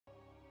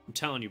I'm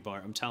telling you,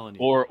 Bart. I'm telling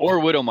you. Or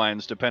Widow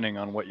Mines, depending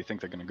on what you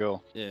think they're gonna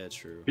go. Yeah,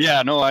 true.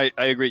 Yeah, no, I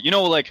agree. You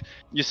know, like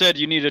you said,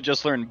 you need to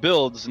just learn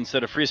builds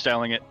instead of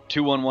freestyling it.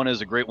 2-1-1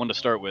 is a great one to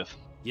start with.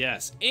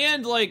 Yes,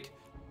 and like,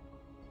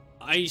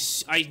 I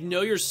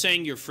know you're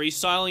saying you're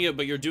freestyling it,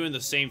 but you're doing the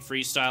same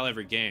freestyle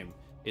every game.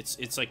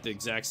 It's like the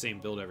exact same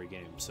build every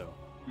game. So,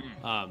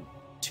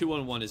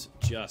 2-1-1 is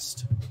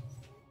just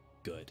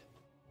good.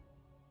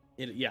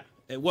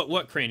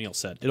 What Cranial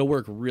said, it'll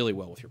work really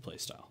well with your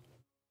playstyle,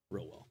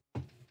 real well.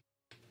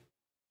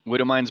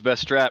 Widow Mine's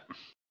best strat.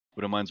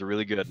 Widow Mines are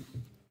really good.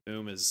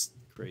 Boom is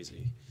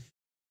crazy.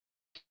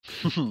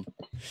 You're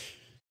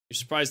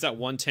surprised that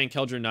one tank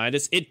held your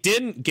Nidus? It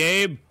didn't,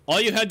 Gabe. All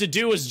you had to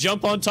do was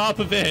jump on top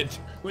of it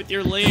with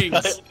your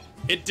lings.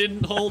 It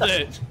didn't hold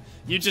it.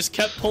 You just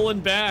kept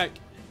pulling back.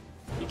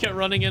 You kept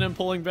running in and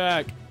pulling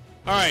back.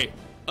 Alright.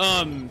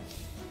 Alright.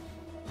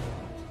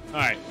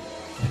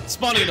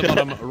 Spawning in the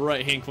bottom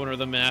right-hand corner of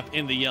the map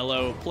in the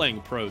yellow,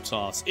 playing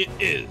Protoss. It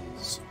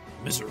is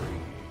Misery.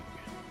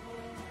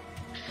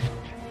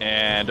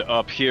 And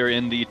up here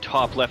in the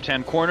top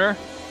left-hand corner,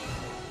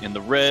 in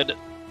the red,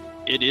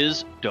 it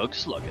is Doug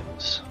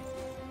Sluggins.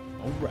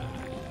 Alright.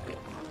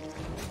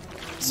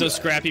 So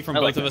scrappy from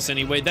both of us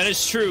anyway. That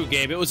is true,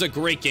 Gabe. It was a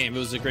great game. It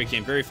was a great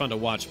game. Very fun to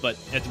watch. But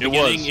at the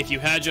beginning, if you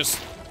had just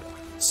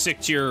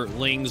sicked your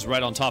lings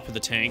right on top of the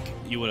tank,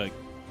 you would have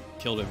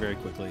killed it very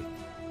quickly.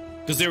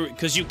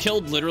 Because you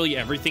killed literally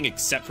everything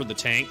except for the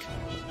tank.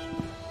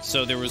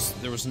 So there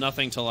was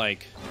nothing to,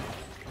 like,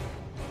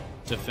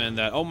 defend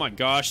that. Oh my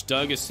gosh,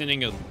 Doug is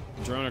sending a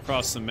drone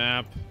across the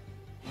map.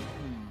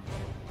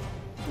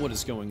 What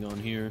is going on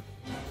here?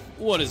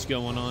 What is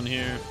going on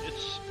here?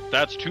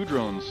 That's 2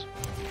 drones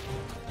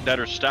that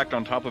are stacked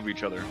on top of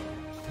each other.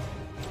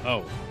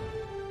 Oh.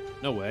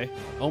 No way.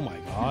 Oh my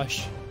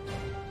gosh.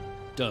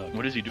 Doug.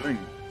 What is he doing?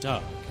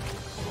 Doug.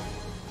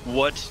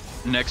 What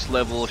next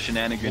level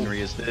shenaniganry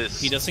is this?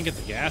 He doesn't get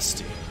the gas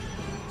steam.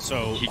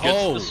 So he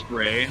gets the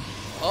spray.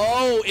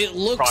 Oh, it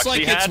looks Proxy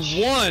like hatch? it's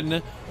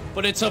one,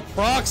 but it's a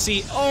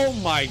proxy. Oh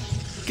my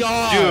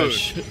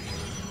gosh. Dude.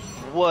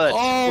 What?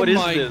 Oh what is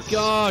my this?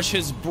 gosh,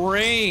 his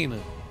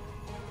brain.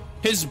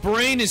 His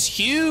brain is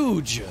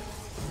huge.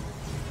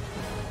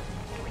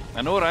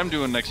 I know what I'm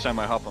doing next time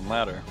I hop on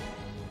ladder.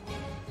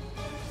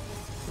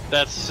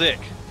 That's sick.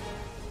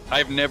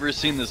 I've never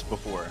seen this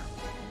before.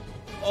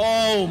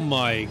 Oh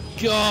my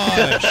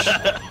gosh.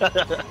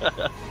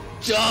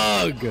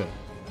 Doug.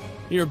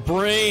 Your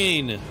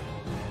brain.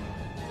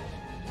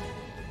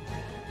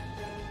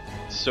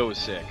 So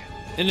sick.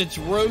 And it's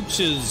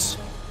roaches.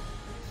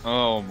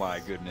 Oh my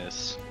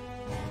goodness.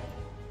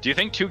 Do you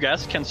think 2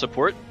 gas can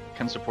support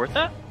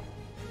that?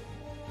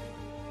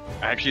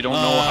 I actually don't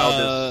know how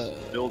this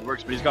build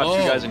works, but he's got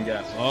 2 guys in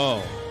gas.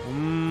 Oh.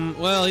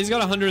 Well, he's got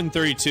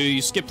 132.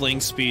 You skip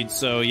link speed,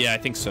 so yeah, I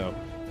think so.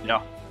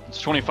 Yeah.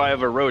 It's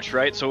 25 a roach,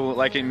 right? So,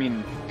 like, I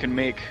mean, can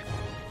make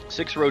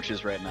 6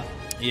 roaches right now.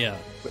 Yeah.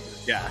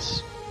 With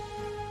gas.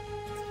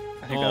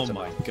 I think oh that's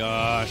my enough.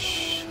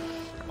 gosh.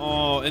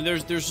 Oh, and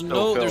there's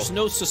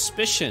no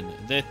suspicion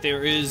that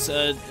there is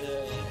a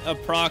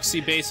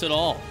proxy base at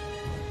all.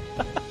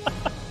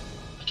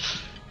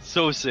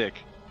 So sick.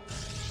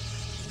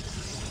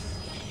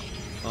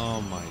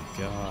 Oh my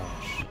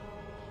gosh.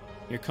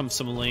 Here comes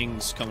some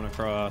lings coming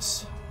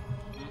across.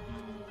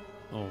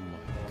 Oh my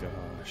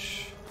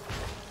gosh.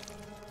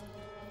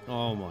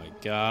 Oh my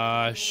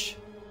gosh.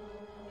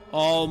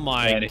 Oh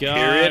my gosh.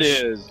 Here it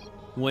is.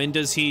 When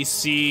does he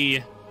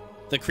see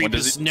the creep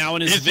is now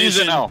in his vision?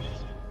 vision? It now.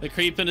 The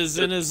creeping is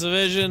in his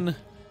vision.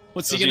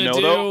 What's he gonna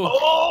do? Though?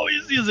 Oh, he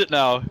sees it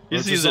now. He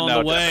sees it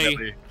now. The way.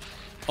 Definitely.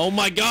 Oh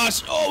my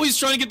gosh! Oh, he's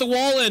trying to get the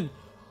wall in.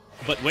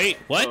 But wait,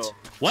 what? Oh.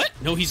 What?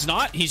 No, he's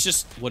not. He's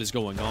just. What is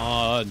going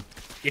on?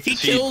 If he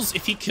kills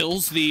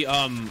the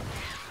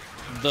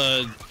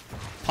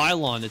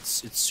pylon,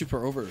 it's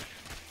super over.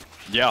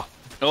 Yeah.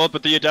 Oh,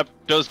 but the adept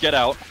does get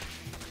out.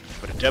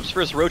 But adepts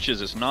versus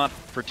roaches is not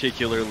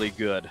particularly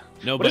good.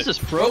 No, what but is this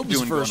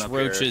probes versus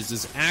roaches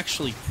is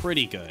actually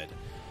pretty good.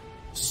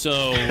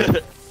 So.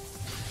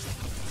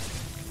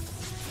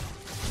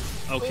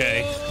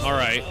 Okay. All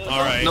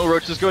right. No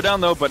roaches go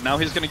down though, but now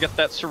he's gonna get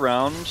that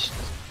surround.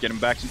 Get him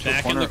back into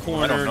the corner. Back in the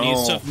corner.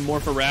 Needs to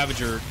morph a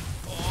Ravager.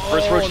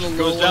 First roach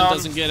goes down.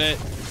 Doesn't get it.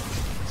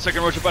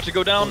 Second roach about to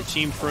go down.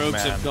 Team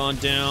probes have gone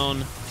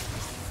down.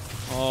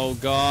 Oh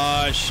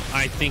gosh,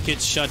 I think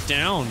it's shut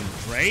down,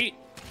 right?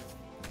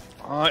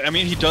 I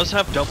mean, he does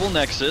have double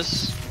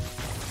Nexus,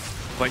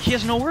 but he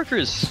has no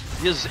workers.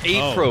 He has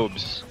 8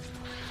 probes.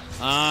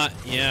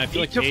 Yeah, I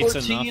feel like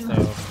 8's enough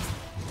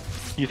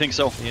though. You think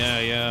so?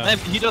 Yeah. And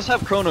he does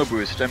have Chrono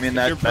Boost. I mean,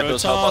 that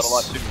does help out a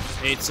lot too.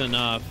 8's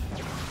enough.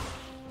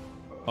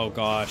 Oh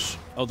gosh.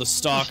 Oh, the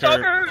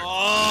Stalker.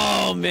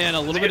 Oh man,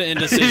 a little bit of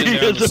indecision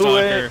there on the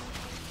Stalker.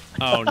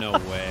 Oh, no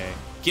way.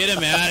 Get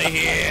him out of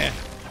here.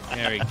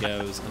 There he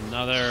goes.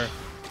 Another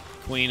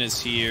Queen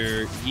is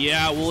here.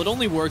 Yeah, well, it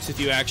only works if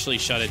you actually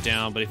shut it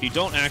down, but if you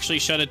don't actually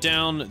shut it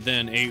down,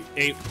 then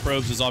 8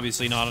 probes is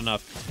obviously not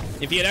enough.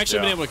 If he had actually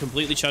been able to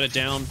completely shut it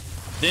down,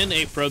 then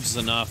 8 probes is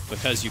enough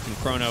because you can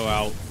chrono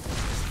out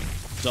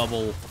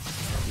double,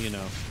 you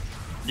know.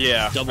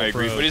 Yeah, double I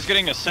agree. probe. But he's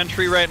getting a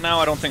sentry right now.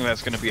 I don't think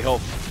that's going to be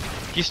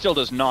helpful. He still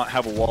does not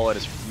have a wall at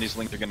these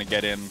lings are going to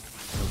get in.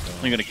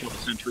 They're going to kill the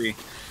sentry.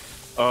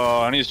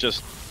 Oh, and he's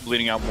just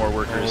bleeding out more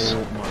workers.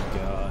 Oh my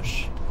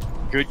gosh.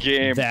 Good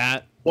game.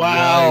 That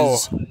wow.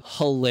 was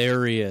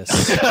hilarious.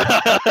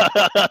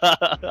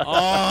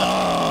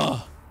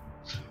 Oh,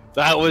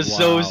 that was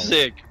so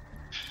sick.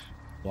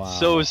 Wow.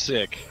 So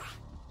sick.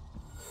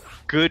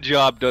 Good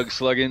job, Doug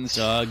Sluggins.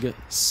 Doug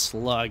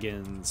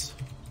Sluggins.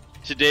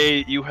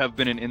 Today, you have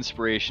been an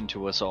inspiration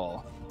to us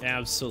all.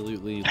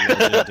 Absolutely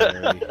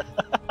legendary.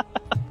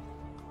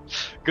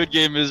 Good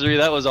game, Misery.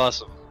 That was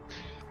awesome.